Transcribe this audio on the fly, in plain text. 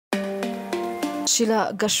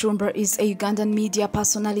Sheilah Gashumba is a Ugandan media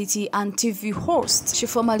personality and TV host. She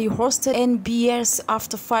formerly hosted NBS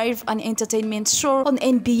After 5, an entertainment show on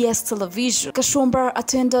NBS television. Gashumba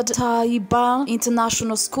attended Taiba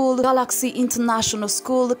International School, Galaxy International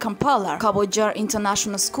School, Kampala, Kaboja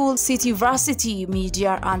International School, City Varsity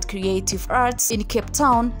Media and Creative Arts in Cape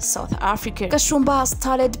Town, South Africa. Gashumba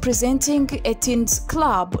started presenting a teens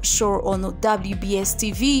club show on WBS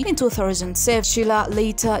TV in 2007. Sheilah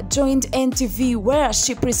later joined NTV, where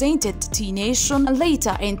she presented T-Nation, and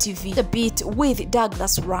later NTV The Beat with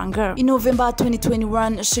Douglas Ranger. In November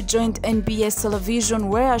 2021, she joined NBS Television,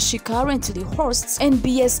 where she currently hosts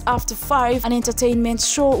NBS After 5, an entertainment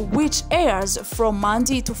show which airs from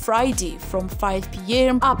Monday to Friday from 5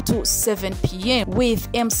 p.m. up to 7 p.m. with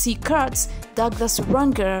MC Kurtz, Douglas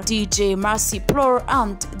Ranger, DJ Marcy Plor,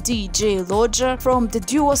 and DJ Lodger from the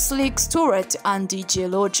duo Slick Stewart and DJ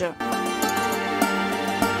Lodger.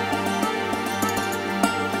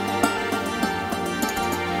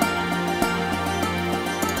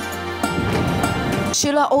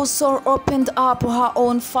 Sheilah also opened up her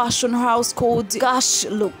own fashion house called Gash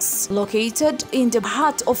Looks, located in the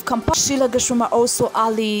heart of Kampala. Sheilah Gashumba also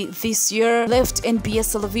early this year left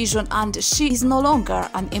NBS Television, and she is no longer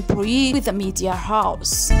an employee with the media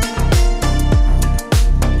house.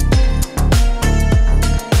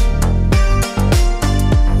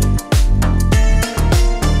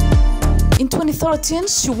 In 2013,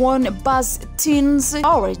 she won Buzz Teens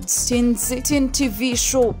Awards, Teen TV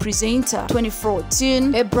Show Presenter.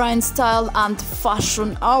 2014, a Brand Style and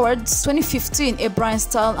Fashion Awards. 2015, a Brand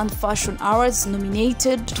Style and Fashion Awards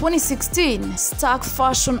nominated. 2016, Stark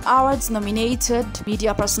Fashion Awards nominated.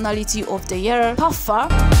 Media Personality of the Year, PAFA.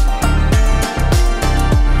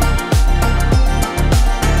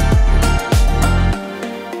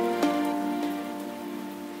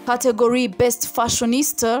 Category Best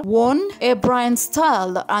Fashionista, won a Brand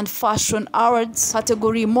Style and Fashion Awards.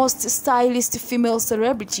 Category Most Stylist Female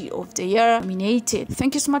Celebrity of the Year, nominated.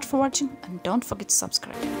 Thank you so much for watching, and don't forget to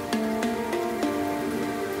subscribe.